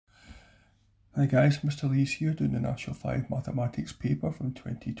Hi guys, Mr. Lees here doing the National 5 Mathematics paper from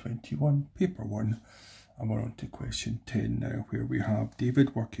 2021, paper 1, and we're on to question 10 now, where we have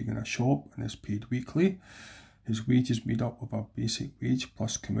David working in a shop and is paid weekly. His wage is made up of a basic wage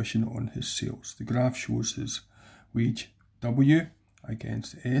plus commission on his sales. The graph shows his wage W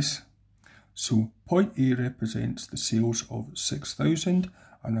against S. So point A represents the sales of 6,000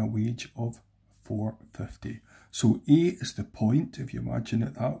 and a wage of 450. So A is the point, if you imagine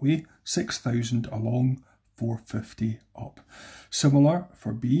it that way, 6,000 along, 450 up. Similar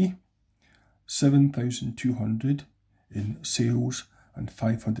for B, 7,200 in sales and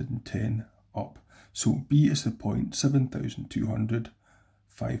 510 up. So B is the point, 7,200,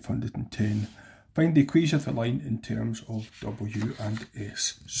 510. Find the equation of the line in terms of W and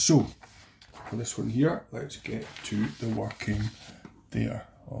S. So for this one here, let's get to the working there.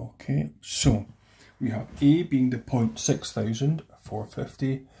 Okay, so we have A being the point 6,000,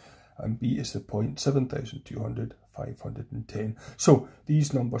 450, and B is the point 7,200, 510. So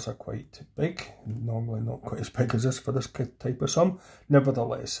these numbers are quite big, normally not quite as big as this for this type of sum.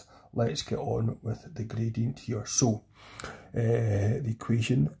 Nevertheless, let's get on with the gradient here. So the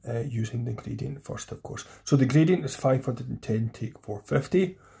equation using the gradient first, of course. So the gradient is 510 take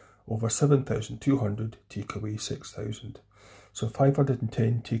 450 over 7,200 take away 6,000. So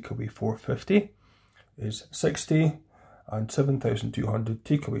 510 take away 450 is 60, and 7,200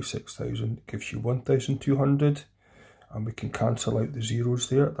 take away 6,000 gives you 1,200, and we can cancel out the zeros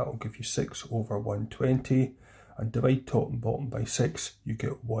there. That will give you 6 over 120, and divide top and bottom by 6, you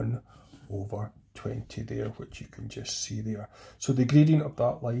get 1 over 20 there, which you can just see there. So the gradient of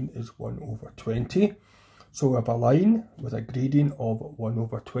that line is 1 over 20. So we have a line with a gradient of 1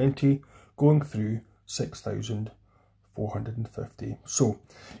 over 20 going through 6,450. So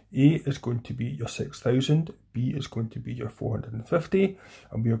A is going to be your 6,000, B is going to be your 450,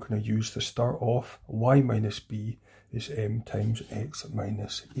 and we are going to use to start off y minus b is m times x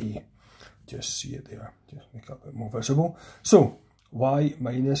minus a. Just see it there, just make it a bit more visible. So y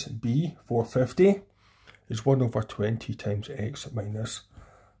minus b, 450, is 1 over 20 times x minus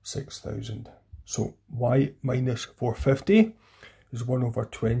 6,000. So y minus 450 is 1 over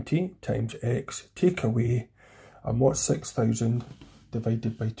 20 times x, take away, and what's 6,000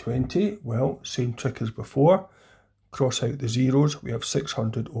 divided by 20? Well, same trick as before. Cross out the zeros, we have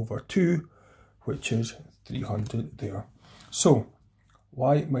 600 over 2, which is 300 there. So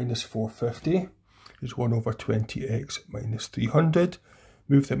y minus 450 is 1 over 20x minus 300.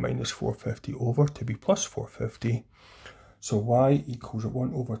 Move the minus 450 over to be plus 450. So y equals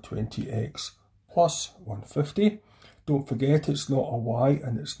 1 over 20x plus 150. Don't forget, it's not a y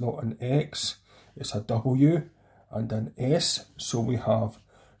and it's not an x, it's a w and an s. So we have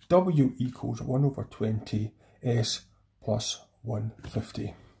w equals 1 over 20 s plus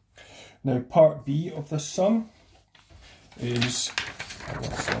 150. Now part B of this sum is,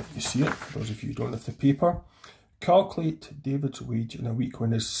 let's let you see it for those of you who don't have the paper. Calculate David's wage in a week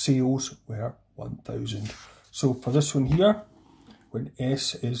when his sales were 1,000. So for this one here, when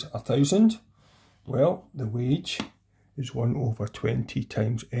S is 1,000, well, the wage is 1 over 20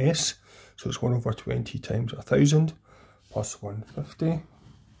 times S. So it's 1 over 20 times 1,000 plus 150.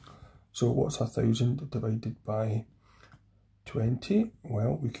 So what's 1,000 divided by 20?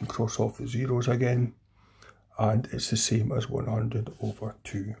 Well, we can cross off the zeros again, and it's the same as 100 over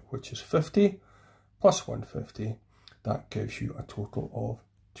 2, which is 50 plus 150. That gives you a total of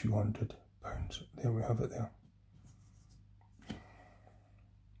 £200. There we have it there.